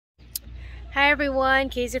Hi everyone,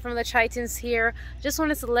 Casey from the Tritons here. Just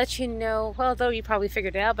wanted to let you know, well, though you probably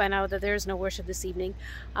figured it out by now, that there is no worship this evening.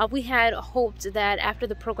 We had hoped that after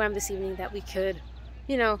the program this evening that we could,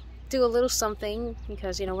 you know, do a little something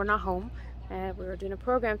because, we're not home. We were doing a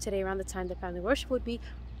program today around the time that family worship would be,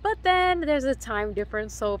 but then there's a time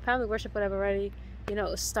difference, so family worship would have already,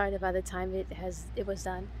 started by the time it was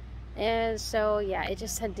done. And so, yeah, it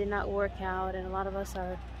just did not work out, and a lot of us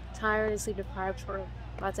are tired and sleep deprived. We're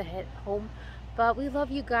about to head home, but we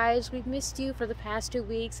love you guys. We've missed you for the past 2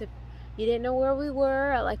 weeks. If you didn't know where we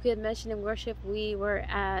were, like we had mentioned in worship, we were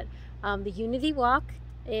at the Unity Walk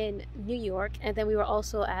in New York, and then we were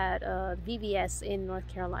also at VBS in North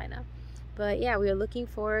Carolina. But yeah, we are looking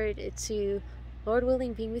forward to, Lord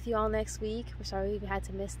willing, being with you all next week. We're sorry we had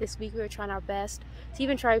to miss this week. We were trying our best to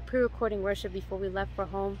even try pre-recording worship before we left for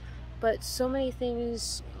home, but so many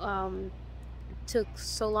things took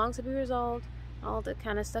so long to be resolved, all the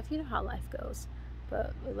kind of stuff. You know how life goes.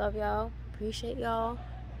 But we love y'all, appreciate y'all,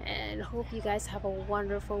 and hope you guys have a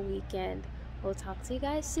wonderful weekend. We'll talk to you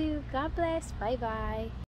guys soon. God bless. Bye bye.